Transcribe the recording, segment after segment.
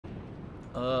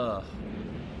Hey,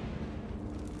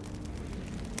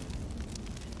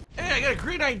 I got a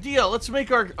great idea. Let's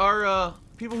make our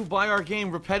people who buy our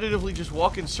game repetitively just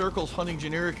walk in circles hunting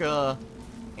generic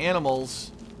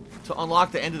animals to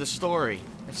unlock the end of the story.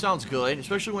 It sounds good,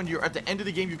 especially when you're at the end of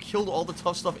the game, you killed all the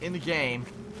tough stuff in the game.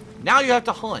 Now you have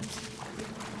to hunt.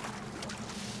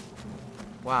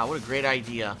 Wow, what a great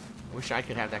idea. I wish I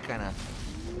could have that kind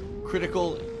of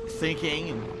critical thinking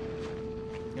and,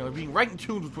 you know, being right in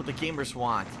tune with what the gamers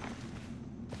want.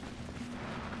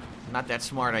 Not that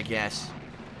smart, I guess.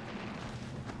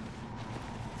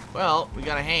 Well, we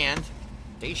got a hand.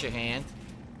 Aisha hand.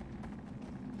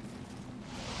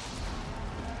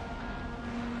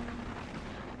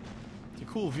 It's a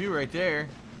cool view right there.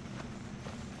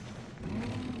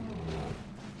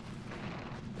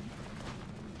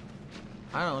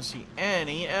 I don't see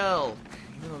any elk.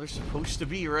 Even though they're supposed to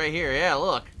be right here. Yeah,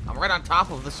 look. I'm right on top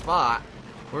of the spot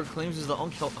where it claims is the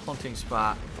hunting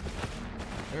spot.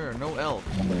 There are no elk.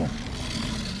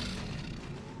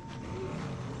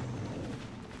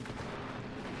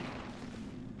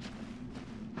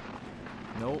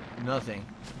 Nope, nothing.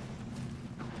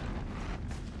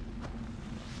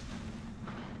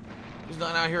 There's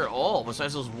nothing out here at all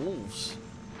besides those wolves.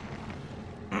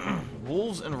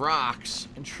 Wolves and rocks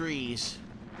and trees.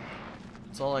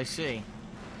 That's all I see.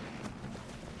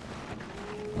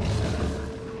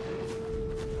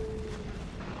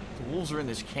 The wolves are in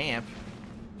this camp.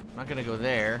 I'm not gonna go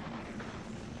there.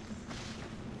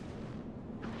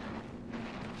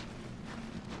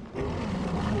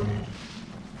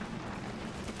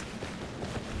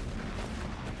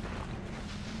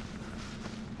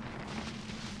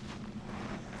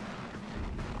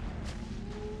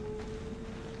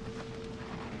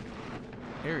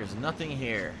 There is nothing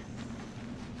here.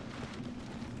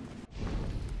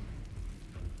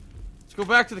 Let's go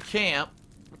back to the camp.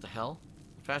 What the hell?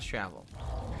 Fast travel.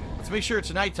 Let's make sure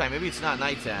it's nighttime. Maybe it's not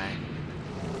nighttime.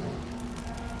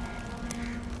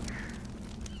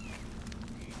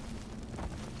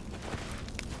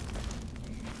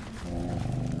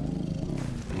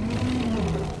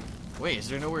 Wait, is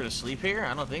there nowhere to sleep here?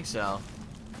 I don't think so.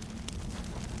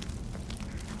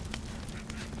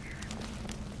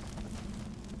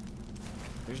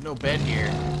 There's no bed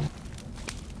here.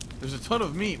 There's a ton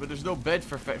of meat, but there's no bed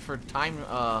for time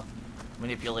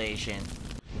manipulation.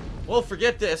 Well,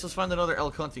 forget this. Let's find another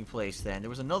elk hunting place then. There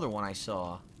was another one I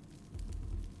saw.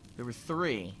 There were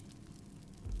 3.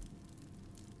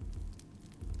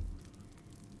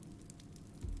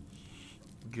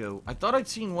 Go. I thought I'd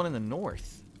seen one in the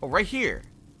north. Oh, right here.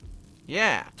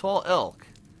 Yeah, tall elk.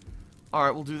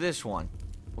 Alright, we'll do this one.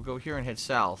 We'll go here and head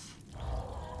south.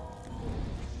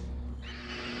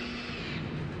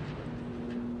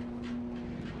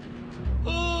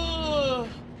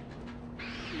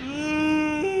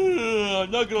 I'm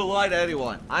not gonna lie to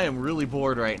anyone. I am really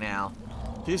bored right now.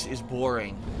 This is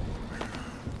boring.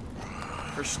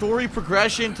 For story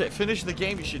progression to finish the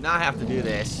game, you should not have to do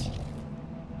this.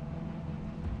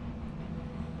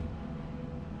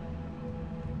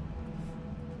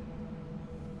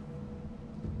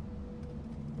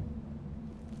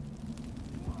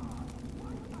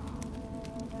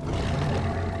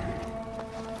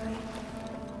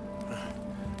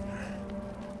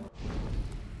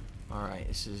 Alright,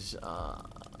 this is,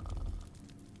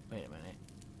 wait a minute.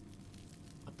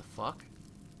 What the fuck?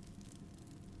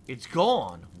 It's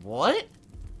gone. What?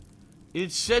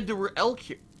 It said there were elk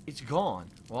here. It's gone.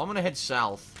 Well, I'm gonna head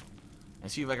south and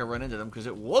see if I can run into them, because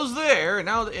it was there, and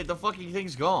now the fucking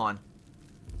thing's gone.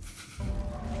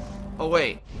 Oh,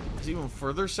 wait. It's even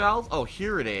further south? Oh,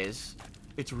 here it is.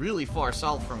 It's really far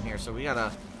south from here, so we got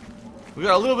a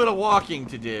little bit of walking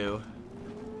to do.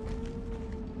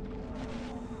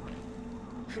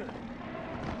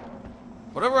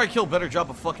 Whatever I kill better drop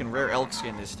a fucking rare elk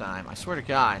skin this time. I swear to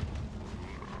God.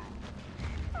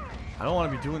 I don't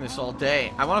want to be doing this all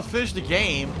day. I want to finish the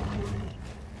game.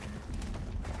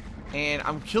 And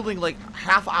I'm killing like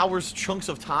half hours chunks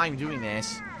of time doing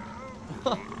this.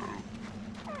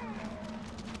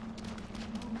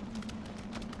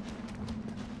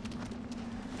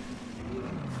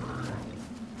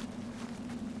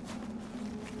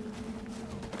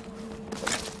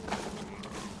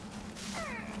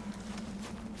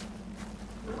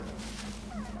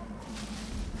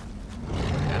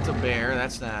 That's a bear.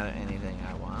 That's not anything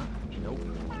I want. Nope.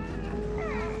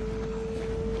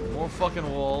 More fucking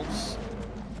wolves.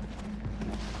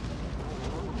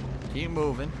 Keep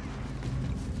moving.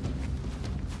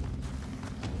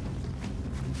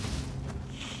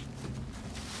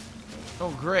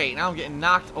 Oh great, now I'm getting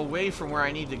knocked away from where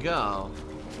I need to go.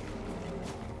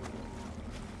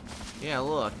 Yeah,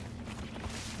 look.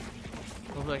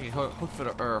 Hopefully I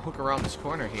can hook around this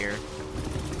corner here.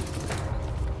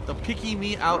 The picky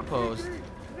meat outpost.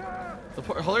 The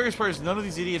hilarious part is none of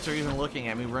these idiots are even looking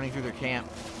at me running through their camp.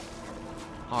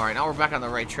 Alright, now we're back on the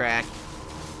right track.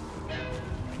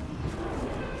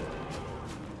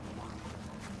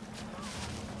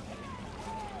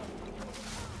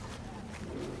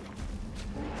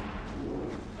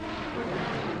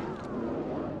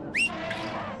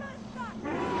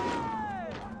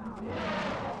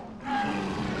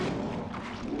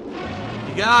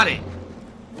 You got it!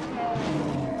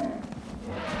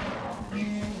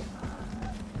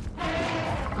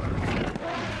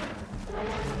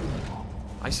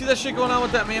 I see that shit going on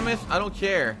with that mammoth. I don't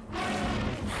care.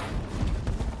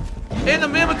 And the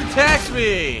mammoth attacks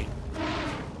me!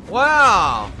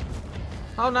 Wow!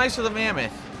 How nice of the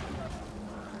mammoth.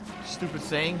 Stupid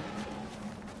thing.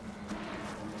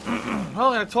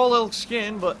 Well, I got a tall elk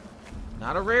skin, but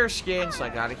not a rare skin, so I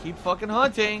gotta keep fucking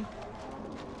hunting.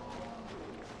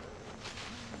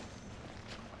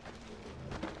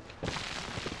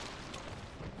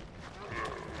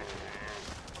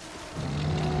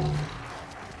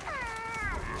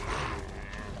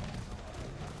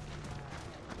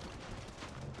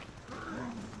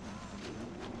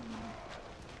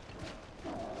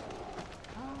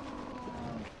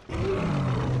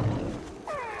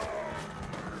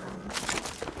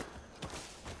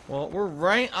 Well, we're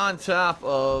right on top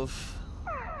of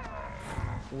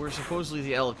where supposedly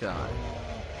the elk are.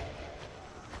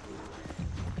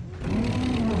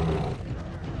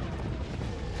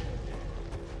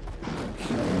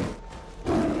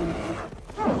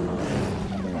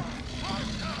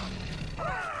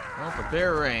 Well, the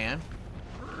bear ran.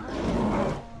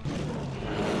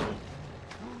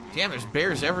 Damn, there's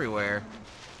bears everywhere.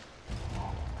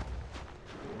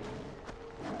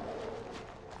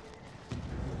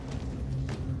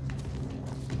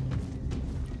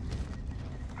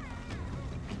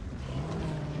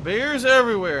 Bears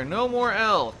everywhere. No more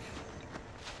elk.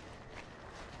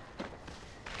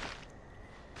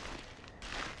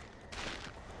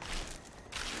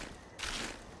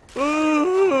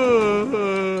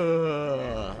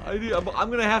 I'm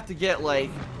gonna have to get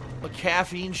like a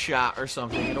caffeine shot or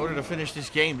something in order to finish this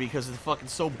game because it's fucking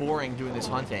so boring doing this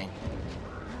hunting.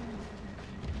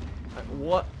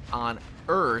 What on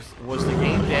earth was the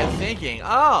game dev thinking?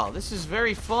 Oh, this is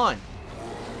very fun.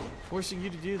 Forcing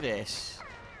you to do this.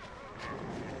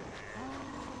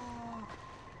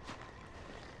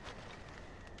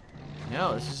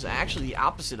 No, this is actually the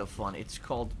opposite of fun. It's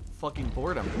called fucking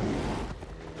boredom.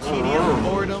 Tedium,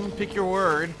 boredom, pick your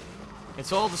word.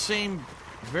 It's all the same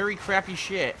very crappy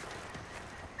shit.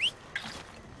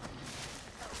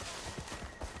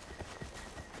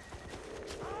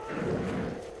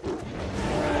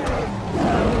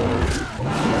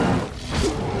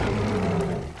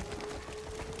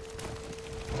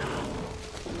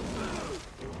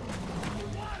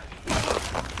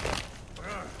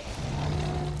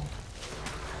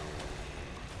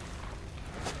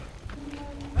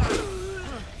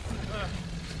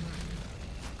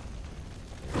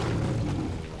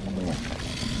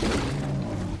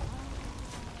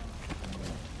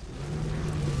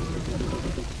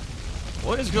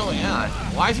 What is going on?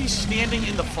 Why is he standing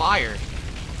in the fire?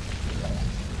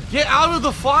 Get out of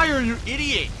the fire, you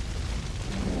idiot!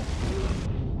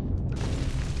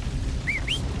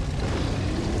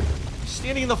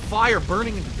 Standing in the fire,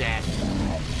 burning to death.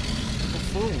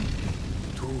 Buffoon.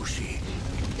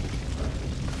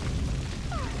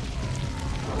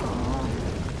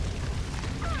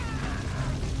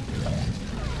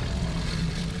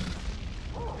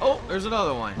 Oh, there's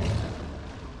another one.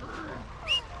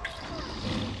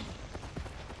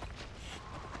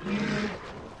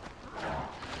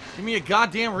 Give me a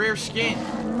goddamn rare skin.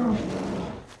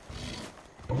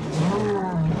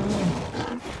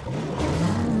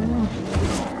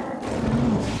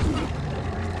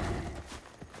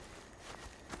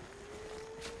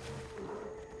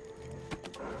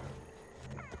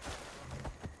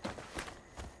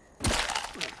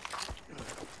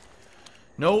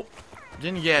 Nope.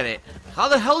 Didn't get it. How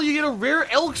the hell do you get a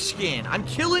rare elk skin? I'm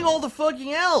killing all the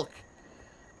fucking elk.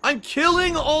 I'm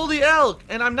killing all the elk,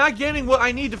 and I'm not getting what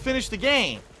I need to finish the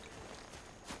game.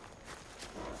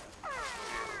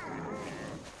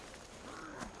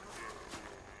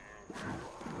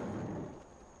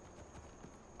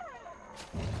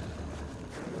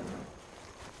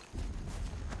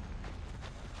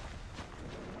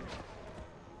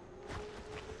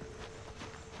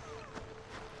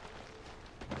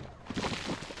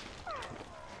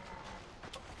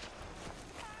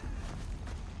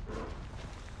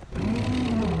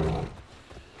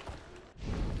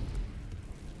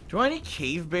 Do I need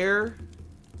cave bear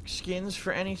skins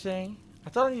for anything? I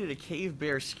thought I needed a cave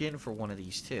bear skin for one of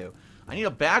these too. I need a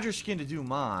badger skin to do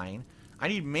mine. I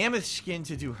need mammoth skin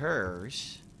to do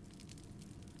hers.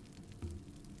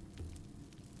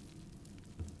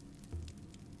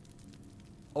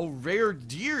 Oh, rare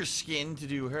deer skin to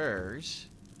do hers.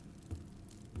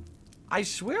 I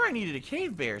swear I needed a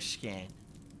cave bear skin.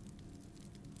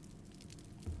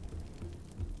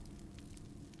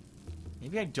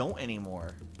 Maybe I don't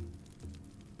anymore.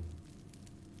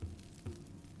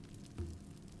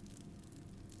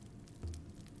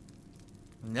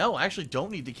 No, I actually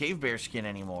don't need the cave bear skin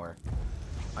anymore.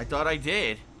 I thought I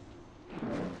did.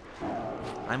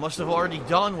 I must have already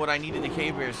done what I needed the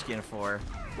cave bear skin for.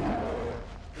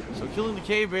 So killing the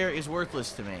cave bear is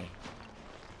worthless to me.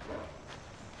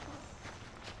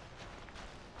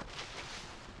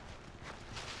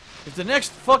 If the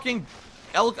next fucking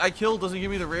elk I kill doesn't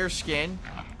give me the rare skin,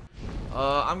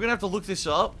 I'm gonna have to look this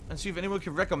up and see if anyone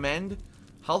can recommend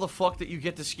how the fuck that you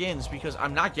get the skins, because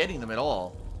I'm not getting them at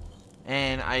all.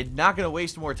 And I'm not gonna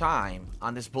waste more time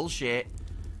on this bullshit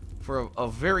for a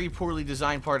very poorly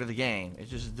designed part of the game. It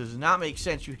just does not make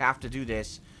sense. You have to do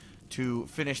this to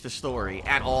finish the story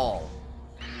at all.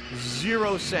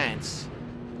 0 cents.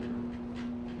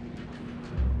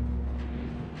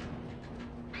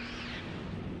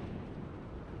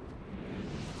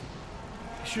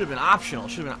 It should have been optional. It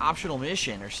should have been an optional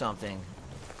mission or something.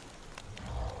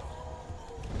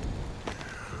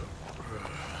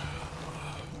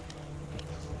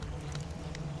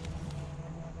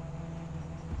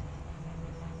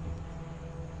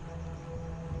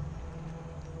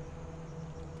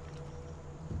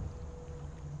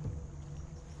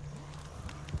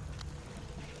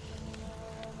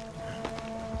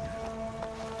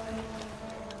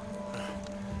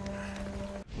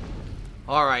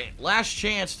 Alright, last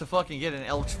chance to fucking get an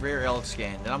rare elk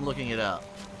skin, and I'm looking it up.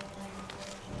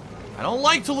 I don't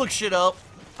like to look shit up.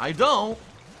 I don't.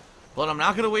 But I'm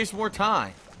not going to waste more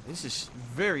time. This is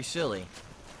very silly.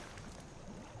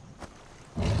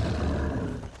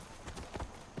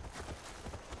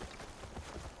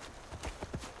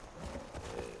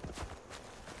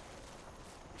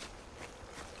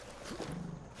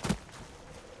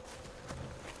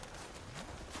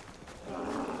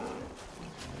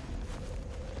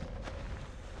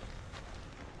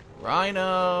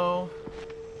 Rhino.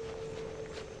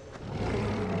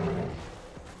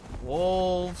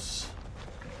 Wolves.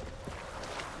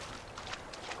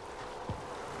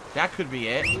 That could be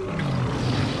it.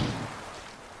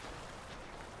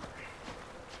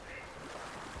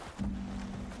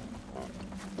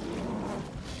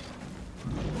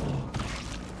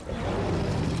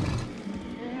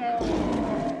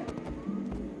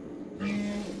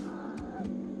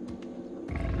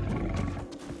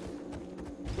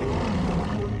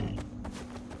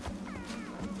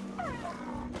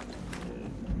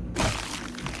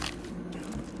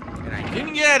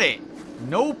 Didn't get it.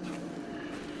 Nope.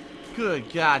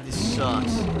 Good God, this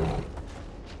sucks.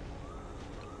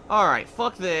 Alright,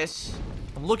 fuck this.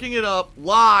 I'm looking it up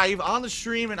live on the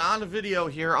stream and on the video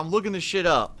here. I'm looking this shit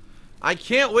up. I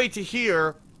can't wait to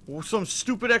hear some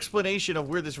stupid explanation of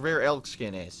where this rare elk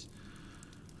skin is.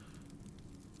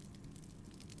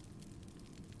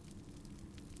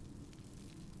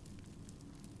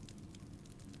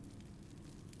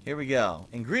 Here we go.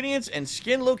 Ingredients and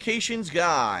skin locations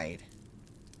guide.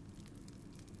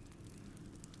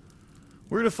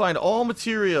 Where to find all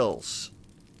materials.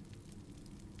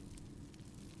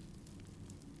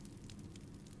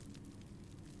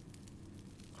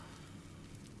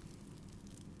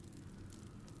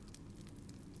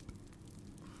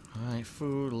 Alright,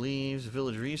 food, leaves,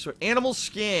 village resource, animal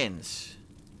skins.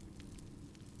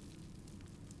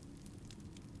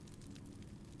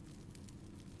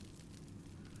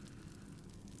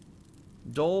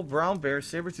 Dole, brown bear,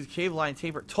 saber-tooth, cave lion,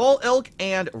 tapir, tall elk,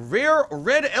 and rare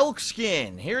red elk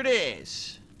skin. Here it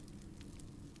is.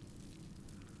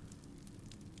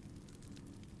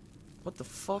 What the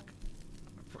fuck?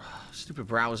 Stupid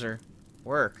browser.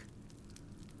 Work.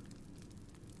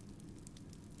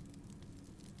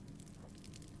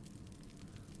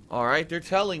 Alright, they're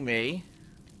telling me.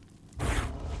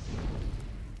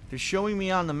 They're showing me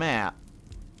on the map.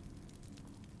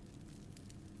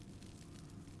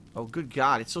 Oh, good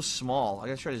God, it's so small. I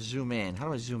gotta try to zoom in. How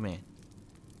do I zoom in?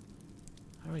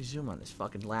 How do I zoom on this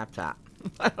fucking laptop?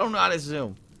 I don't know how to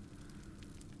zoom.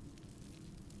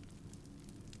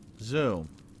 Zoom.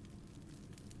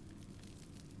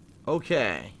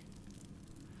 Okay.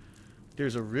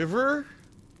 There's a river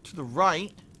to the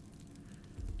right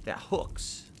that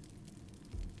hooks.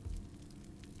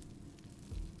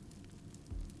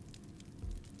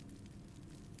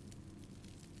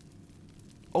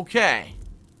 Okay.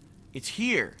 It's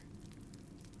here.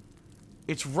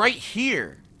 It's right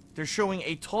here. They're showing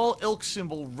a tall elk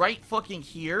symbol right fucking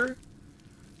here.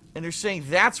 And they're saying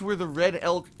that's where the red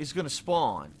elk is going to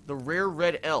spawn. The rare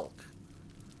red elk.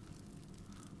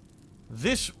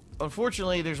 This,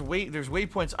 unfortunately, there's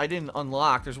waypoints I didn't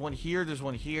unlock. There's one here, there's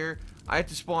one here. I have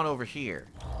to spawn over here.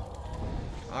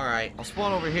 Alright, I'll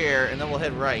spawn over here, and then we'll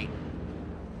head right.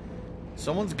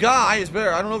 Someone's guide is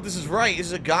better. I don't know if this is right. This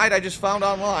is a guide I just found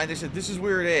online. They said this is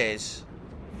where it is.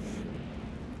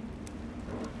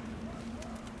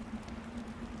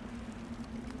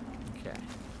 Okay.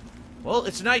 Well,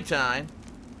 it's nighttime.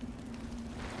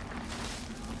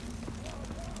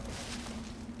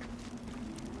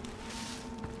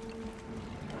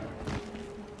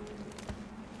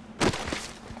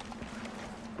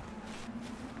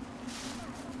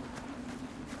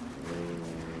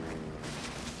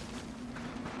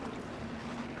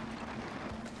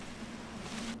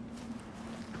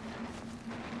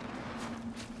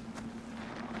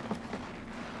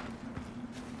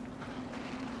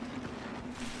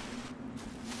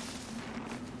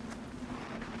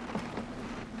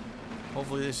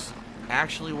 Hopefully this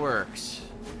actually works.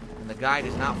 And the guide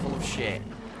is not full of shit.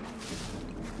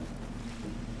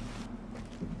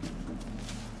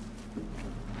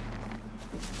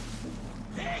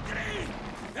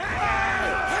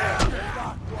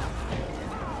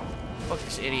 Fuck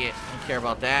this idiot. I don't care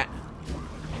about that.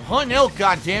 I'm hunting elk,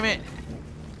 goddammit.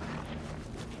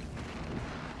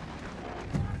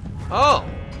 Oh!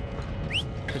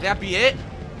 Could that be it?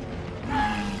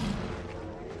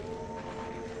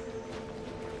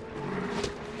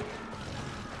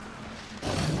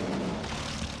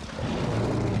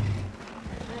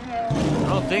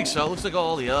 I don't think so. Looks like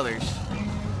all the others.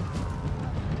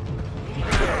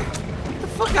 Get the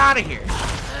fuck out of here.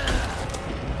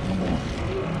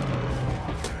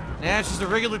 Nah, it's just a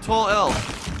regular tall elk.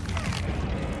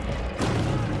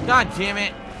 God damn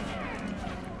it.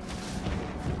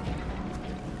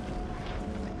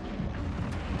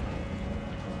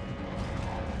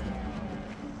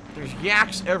 There's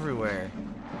yaks everywhere.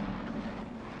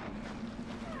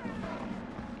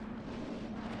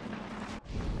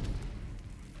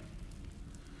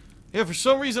 Yeah, for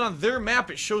some reason on their map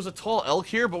it shows a tall elk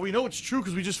here, but we know it's true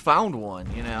because we just found one,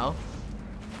 you know?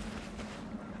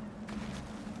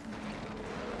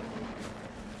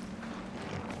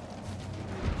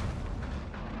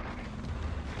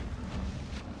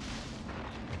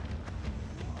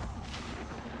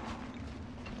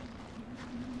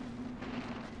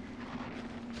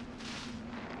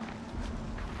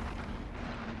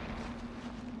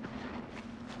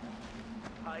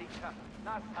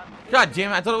 God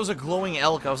damn it, I thought it was a glowing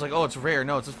elk. I was like, oh, it's rare.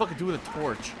 No, it's a fucking dude with a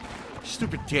torch.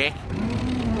 Stupid dick.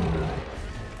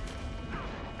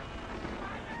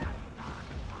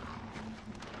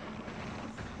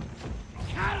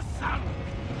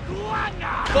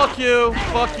 Fuck you,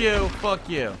 fuck you, fuck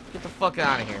you. Get the fuck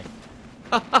out of here.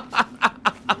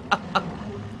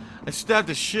 I stabbed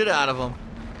the shit out of him.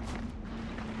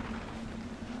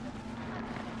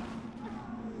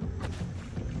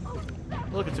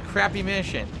 Look, it's a crappy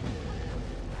mission.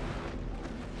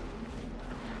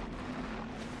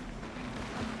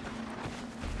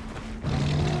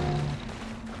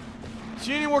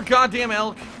 See any more goddamn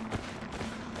elk?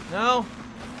 No?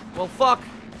 Well, fuck.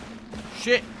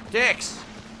 Shit. Dicks.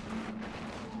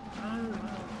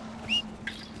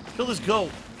 Kill this goat.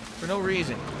 For no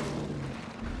reason.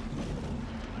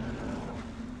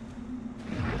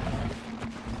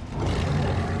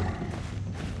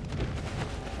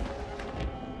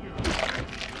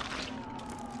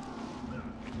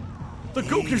 The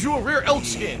goat gives you a rare elk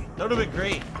skin. That would have been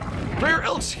great. Rare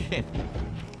elk skin.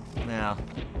 Now.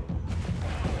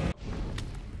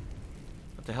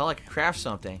 What the hell? I could craft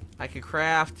something. I could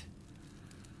craft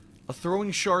a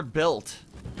throwing shard belt.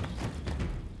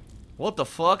 What the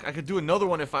fuck? I could do another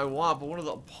one if I want, but one of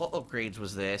the upgrades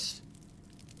was this.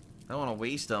 I don't want to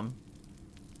waste them.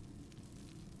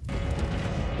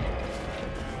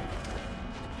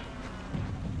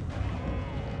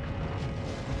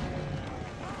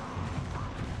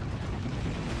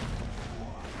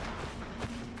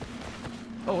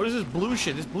 Oh, what is this blue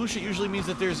shit? This blue shit usually means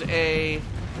that there's a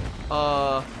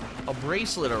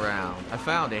bracelet around. I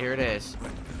found it. Here it is. I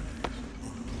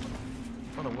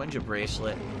found a Wenja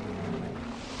bracelet.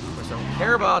 Of course, I don't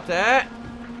care about that.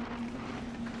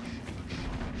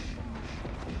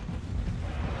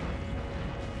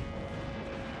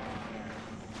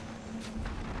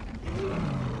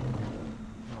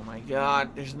 Oh my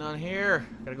god, there's none here.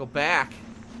 Gotta go back.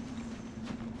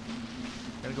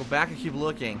 Gotta go back and keep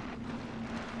looking.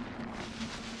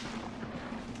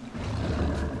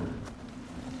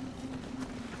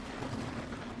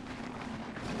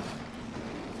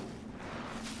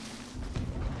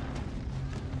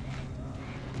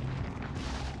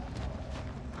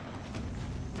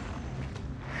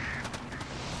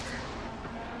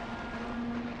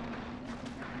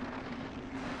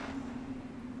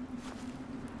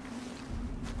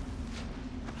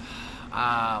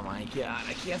 Oh my god,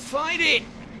 I can't find it!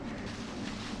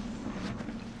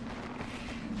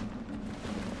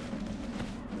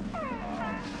 The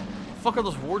fuck are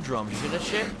those war drums? You hear that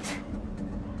shit?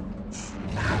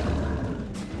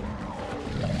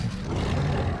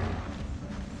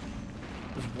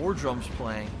 There's war drums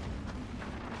playing.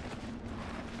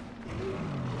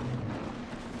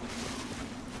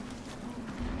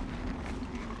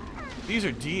 These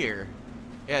are deer.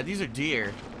 Yeah, these are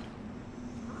deer.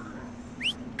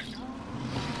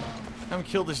 I'm gonna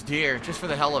kill this deer just for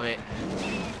the hell of it.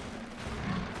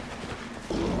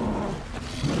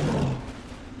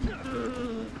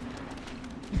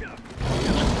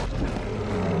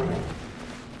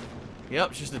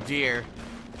 Yep, it's just a deer.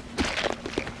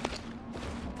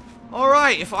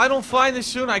 Alright, if I don't find this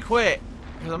soon, I quit.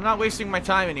 Because I'm not wasting my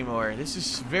time anymore. This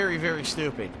is very, very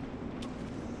stupid.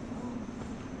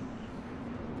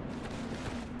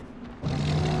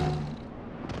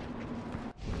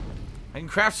 I can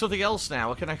craft something else now.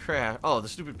 What can I craft? Oh, the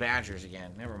stupid badgers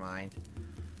again. Never mind.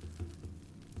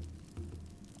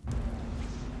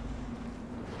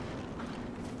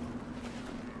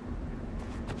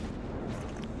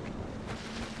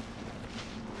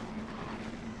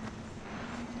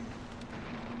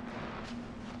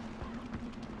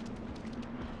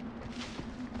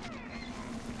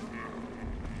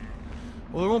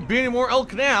 Well, there won't be any more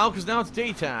elk now, because now it's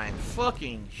daytime.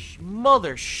 Fucking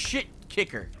mother shit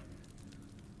kicker.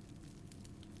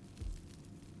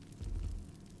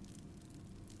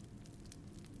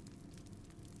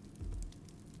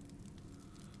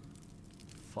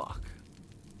 Fuck.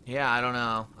 Yeah, I don't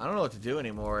know. I don't know what to do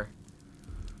anymore.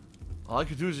 All I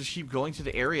could do is just keep going to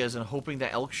the areas and hoping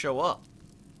that elk show up.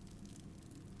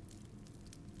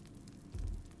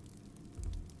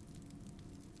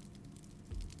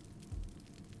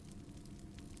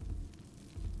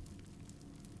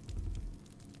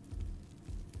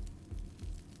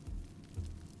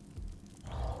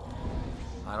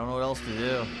 I don't know what else to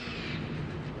do.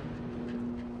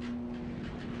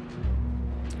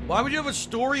 Why would you have a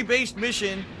story-based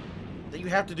mission that you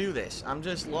have to do this? I'm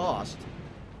just lost.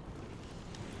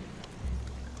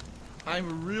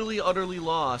 I'm really utterly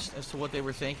lost as to what they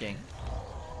were thinking.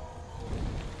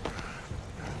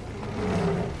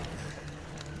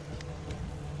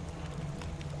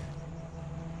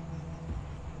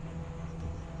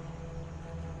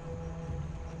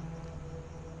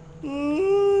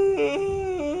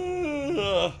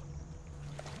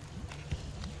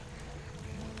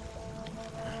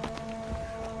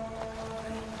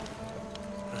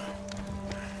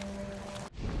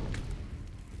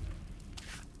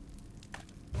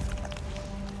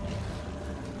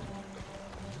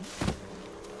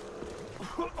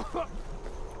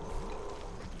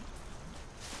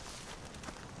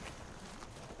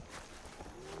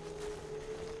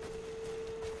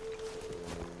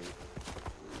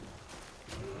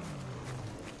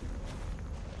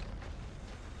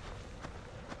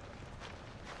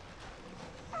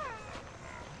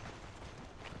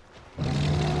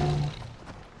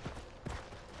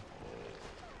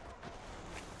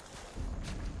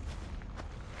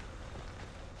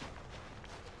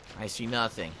 I see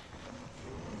nothing.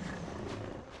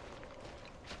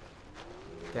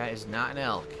 That is not an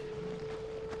elk.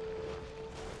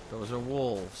 Those are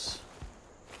wolves.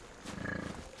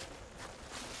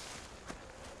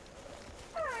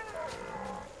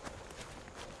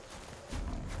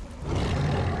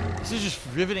 This is just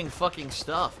riveting fucking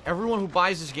stuff. Everyone who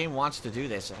buys this game wants to do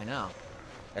this, I know.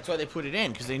 That's why they put it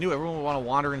in, because they knew everyone would want to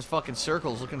wander in fucking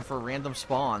circles looking for random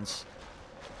spawns.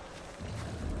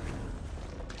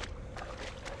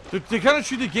 They kind of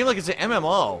treat the game like it's an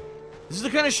MMO. This is the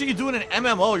kind of shit you do in an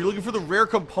MMO. You're looking for the rare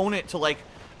component to, like,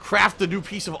 craft a new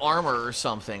piece of armor or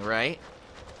something, right?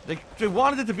 They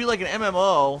wanted it to be like an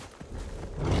MMO.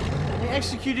 They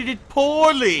executed it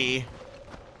poorly.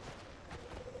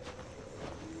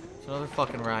 It's another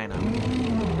fucking rhino.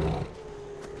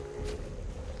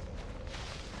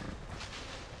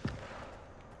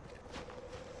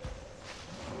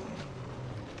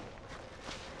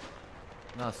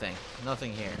 Nothing.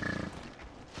 Nothing here.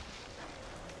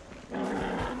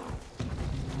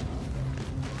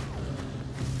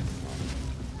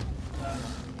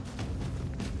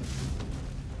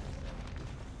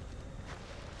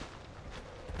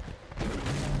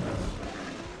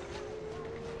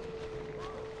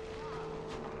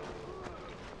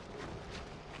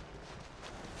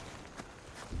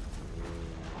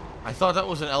 I thought that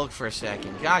was an elk for a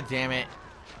second. God damn it.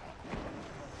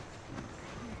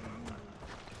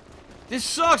 This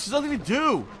sucks. There's nothing to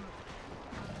do.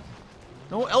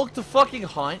 No elk to fucking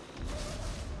hunt.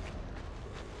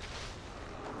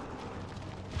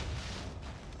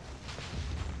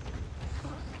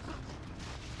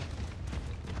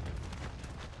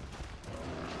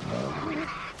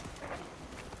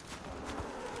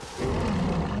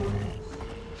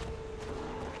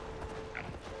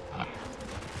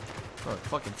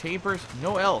 fucking tapers.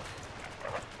 No elk.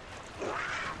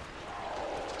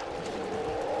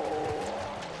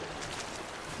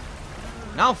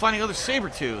 Now I'm finding other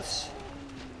saber-tooths.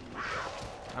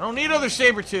 I don't need other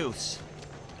saber-tooths.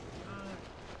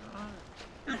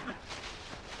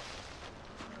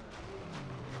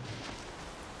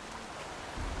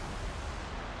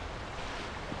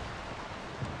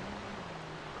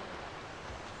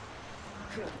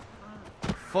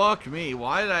 Fuck me.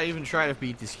 Why did I even try to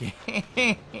beat this game?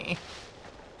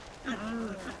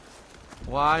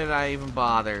 Why did I even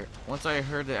bother? Once I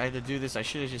heard that I had to do this, I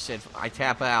should have just said, I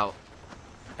tap out.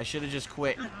 I should have just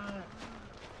quit.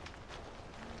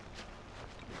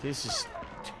 This is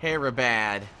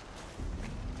terribad.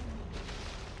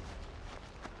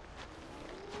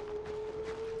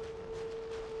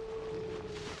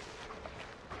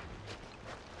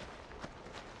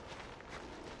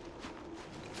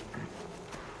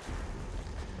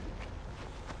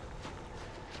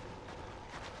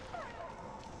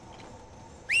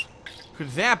 Could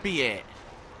that be it?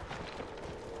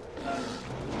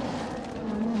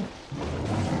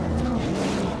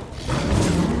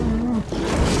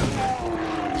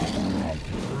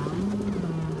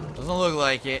 Doesn't look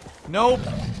like it. Nope.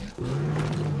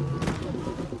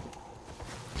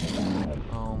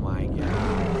 Oh my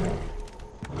god.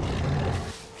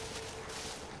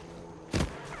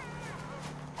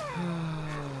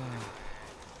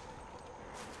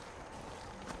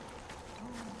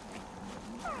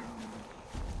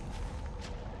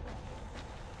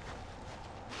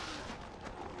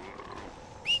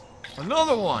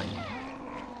 Another one.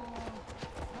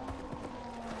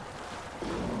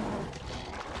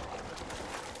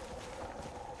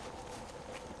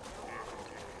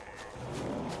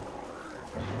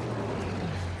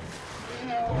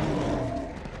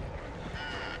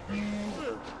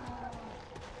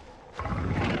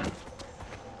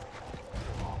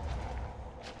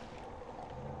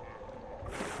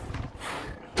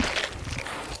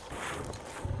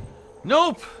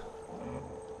 Nope.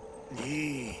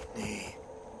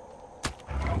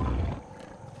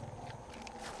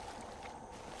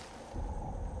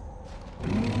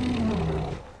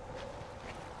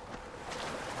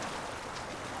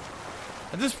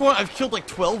 At this point, I've killed like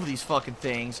 12 of these fucking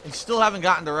things and still haven't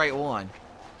gotten the right one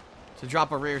to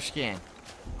drop a rare skin.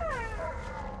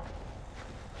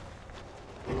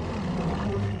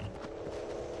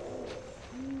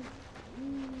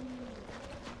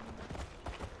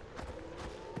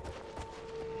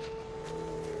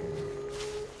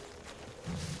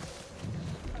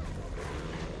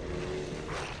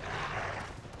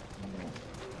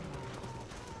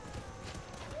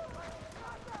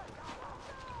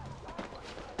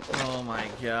 Oh my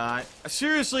god.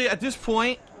 Seriously, at this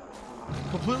point,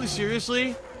 completely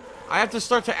seriously, I have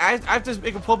to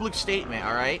make a public statement,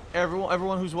 alright?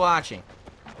 Everyone who's watching.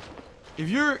 If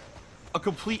you're a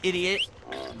complete idiot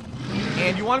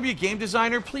and you want to be a game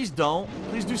designer, please don't.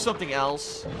 Please do something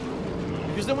else.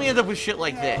 Because then we end up with shit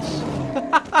like this.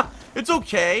 It's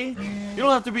okay. You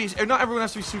don't have to be, not everyone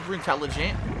has to be super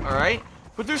intelligent, alright?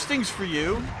 But there's things for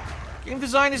you. Game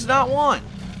design is not one.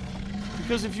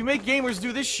 Because if you make gamers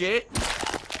do this shit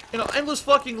in an endless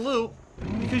fucking loop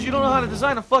because you don't know how to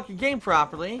design a fucking game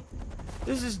properly,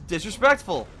 this is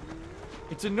disrespectful.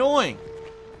 It's annoying.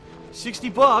 60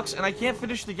 bucks and I can't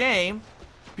finish the game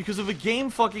because of a game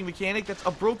fucking mechanic that's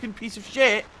a broken piece of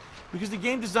shit because the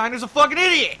game designer's a fucking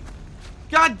idiot.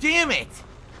 God damn it.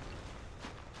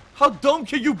 How dumb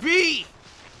can you be?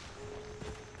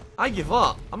 I give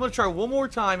up. I'm gonna try one more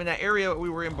time in that area we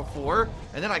were in before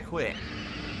and then I quit.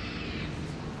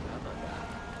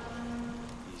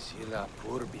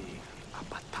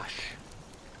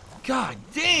 God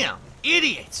damn!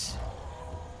 Idiots!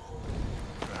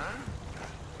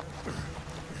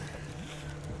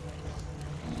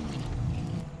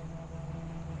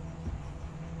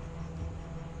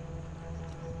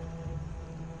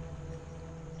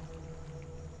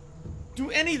 Do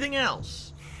anything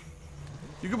else.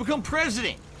 You can become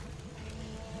president.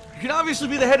 You can obviously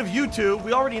be the head of YouTube.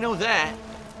 We already know that.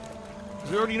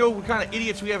 We already know what kind of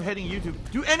idiots we have heading YouTube.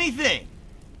 Do anything!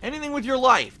 Anything with your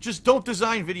life. Just don't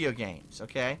design video games,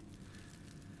 okay?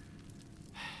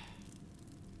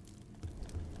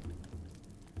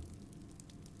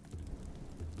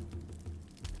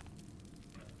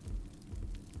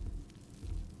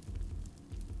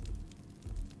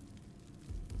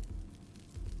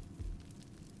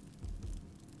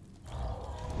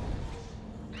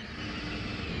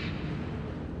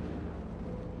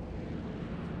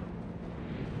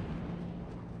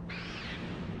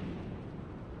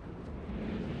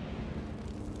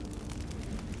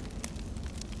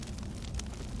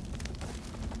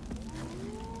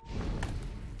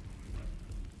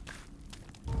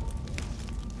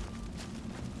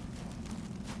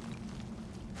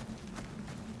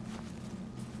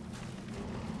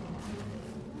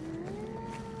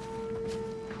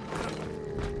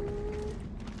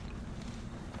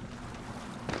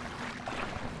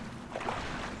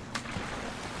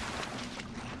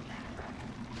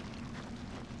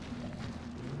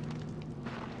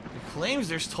 Claims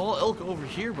there's tall elk over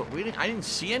here, but I didn't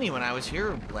see any when I was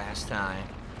here last time.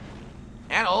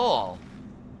 At all.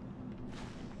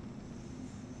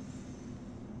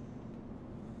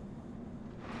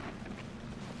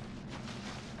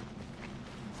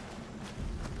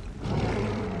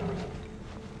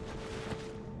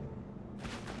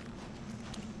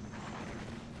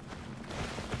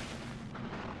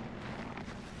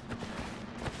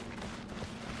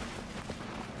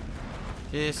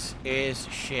 This is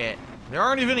shit. There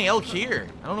aren't even any elk here.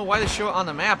 I don't know why they show it on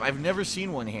the map. I've never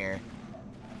seen one here.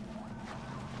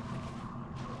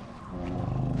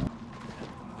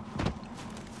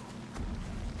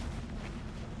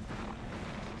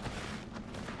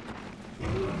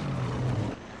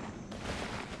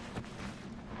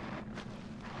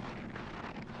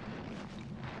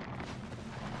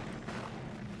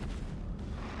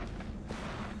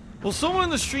 Well, someone in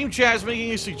the stream chat is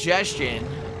making a suggestion.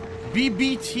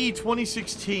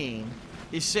 pt44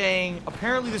 is saying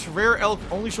apparently this rare elk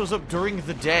only shows up during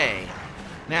the day.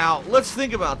 Now, let's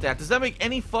think about that. Does that make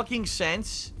any fucking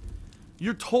sense?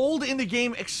 You're told in the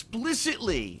game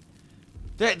explicitly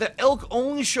that the elk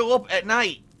only show up at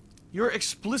night. You're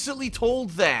explicitly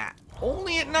told that.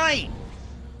 Only at night.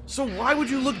 So why would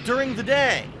you look during the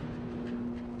day?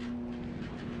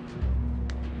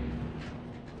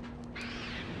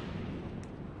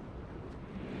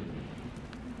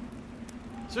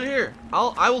 So here,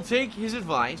 I will take his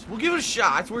advice. We'll give it a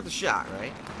shot. It's worth a shot,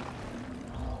 right?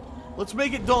 Let's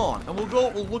make it dawn, and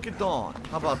we'll look at dawn.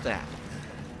 How about that?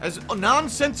 As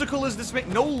nonsensical as this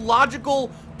no logical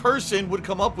person would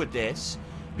come up with this,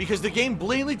 because the game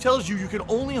blatantly tells you you can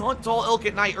only hunt tall elk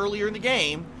at night earlier in the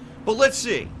game. But let's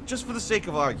see, just for the sake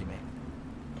of argument.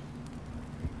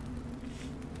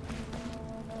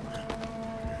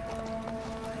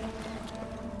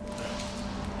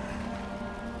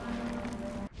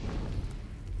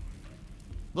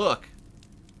 Look.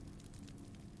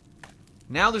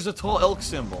 Now there's a tall elk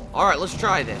symbol. Alright, let's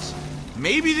try this.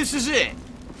 Maybe this is it.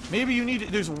 Maybe you need to,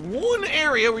 there's one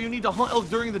area where you need to hunt elk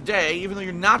during the day, even though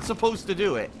you're not supposed to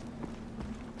do it.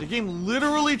 The game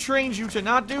literally trains you to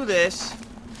not do this,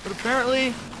 but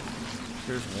apparently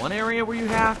there's one area where you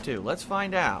have to. Let's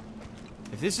find out.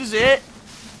 If this is it,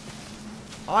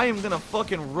 I am gonna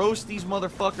fucking roast these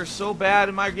motherfuckers so bad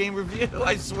in my game review,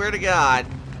 I swear to God.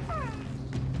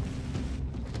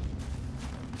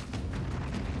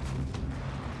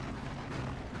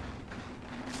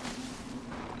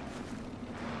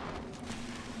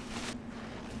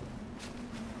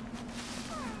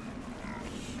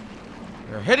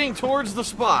 We're heading towards the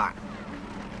spot.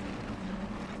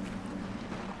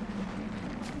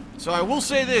 So I will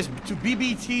say this to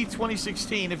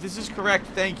pt44, if this is correct,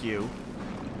 thank you.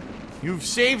 You've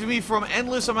saved me from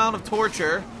endless amount of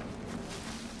torture.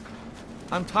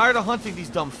 I'm tired of hunting these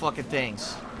dumb fucking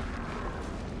things.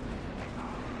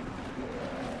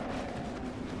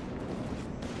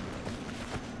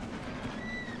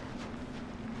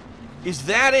 Is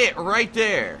that it right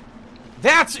there?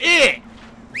 That's it!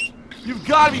 You've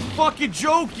got to be fucking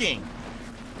joking!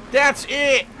 That's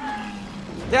it!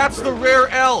 That's the rare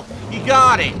elk! He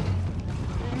got it!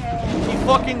 He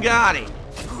fucking got it!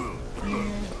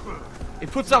 It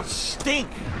puts out stink!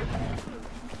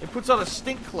 It puts out a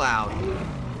stink cloud.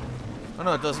 Oh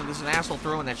no, it doesn't. There's an asshole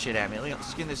throwing that shit at me. Let me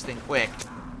skin this thing quick.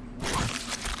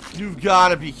 You've got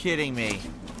to be kidding me.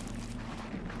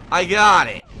 I got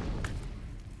it!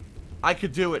 I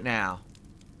could do it now.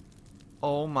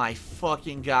 Oh my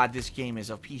fucking God, this game is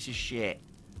a piece of shit.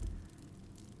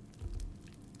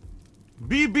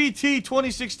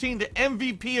 pt44, the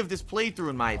MVP of this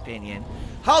playthrough in my opinion.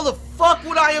 How the fuck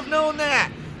would I have known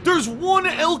that? There's one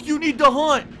elk you need to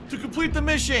hunt to complete the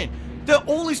mission that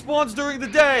only spawns during the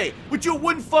day, which you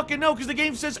wouldn't fucking know because the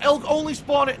game says elk only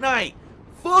spawn at night.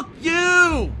 Fuck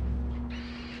you!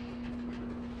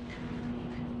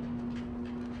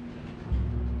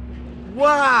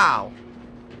 Wow!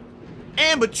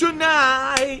 Amateur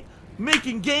night!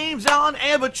 Making games on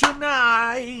amateur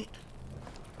night!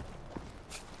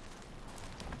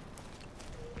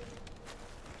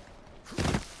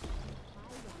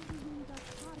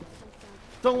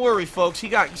 Don't worry, folks. He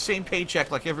got the same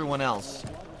paycheck like everyone else.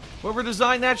 Whoever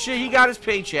designed that shit, he got his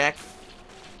paycheck.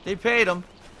 They paid him.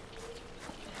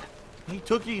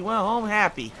 He went home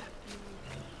happy.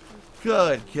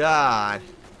 Good God.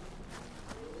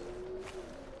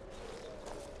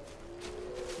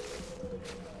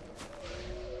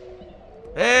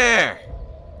 There!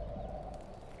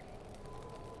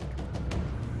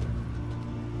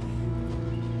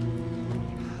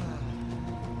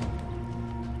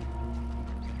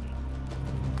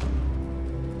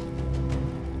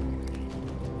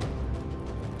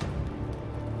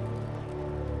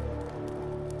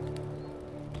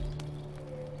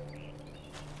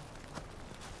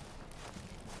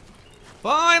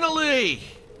 Finally!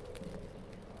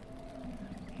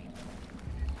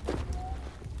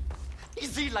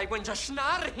 Izilay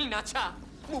wenjashnar hinacha.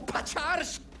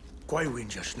 Mupacharsh. Quai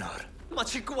winjashnar.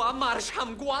 Machigua marsh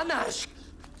hamguanash.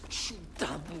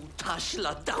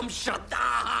 Shudamutashla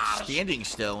damshadar. Standing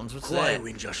stones, what's Quai that?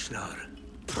 winjashnar.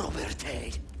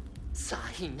 Proberte.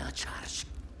 Sahina charsh.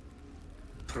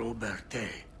 Proberte.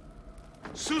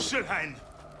 Sushelheim,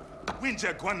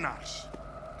 Winja Guanash.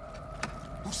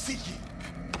 Usigi.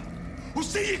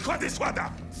 Usigi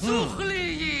Kwadiswada.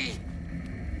 Sukhli.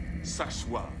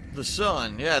 Sashwa. The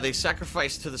sun. Yeah, they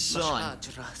sacrificed to the sun.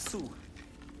 Mashajrasu.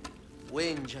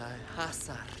 Wenja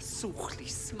hasar sukhli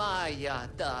smaya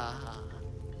da.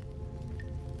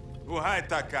 Uhai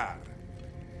Takar.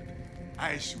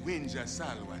 Aish Winja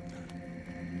Salwata.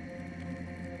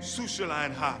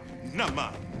 Sushelheim ha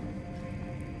Nama.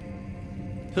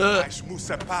 Aish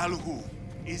Musa Paluhu.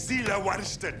 Izila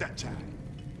Warista Dacha.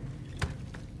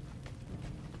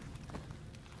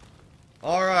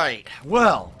 All right.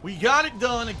 Well, we got it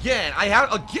done again. I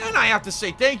have to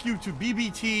say thank you to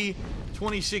BBT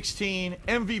 2016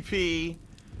 MVP,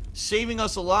 saving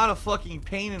us a lot of fucking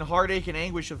pain and heartache and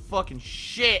anguish of fucking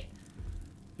shit.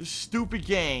 This stupid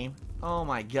game. Oh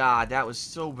my god, that was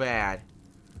so bad.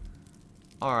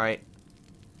 All right.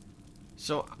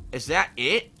 So, is that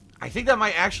it? I think that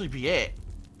might actually be it,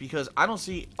 because I don't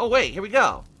see. Oh wait, here we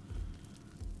go.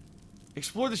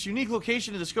 Explore this unique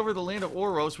location to discover the land of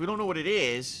Oros. We don't know what it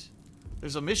is.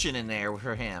 There's a mission in there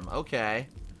for him. Okay.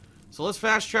 So let's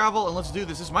fast travel and let's do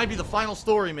this. This might be the final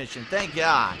story mission. Thank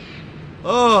God.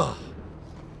 Ugh.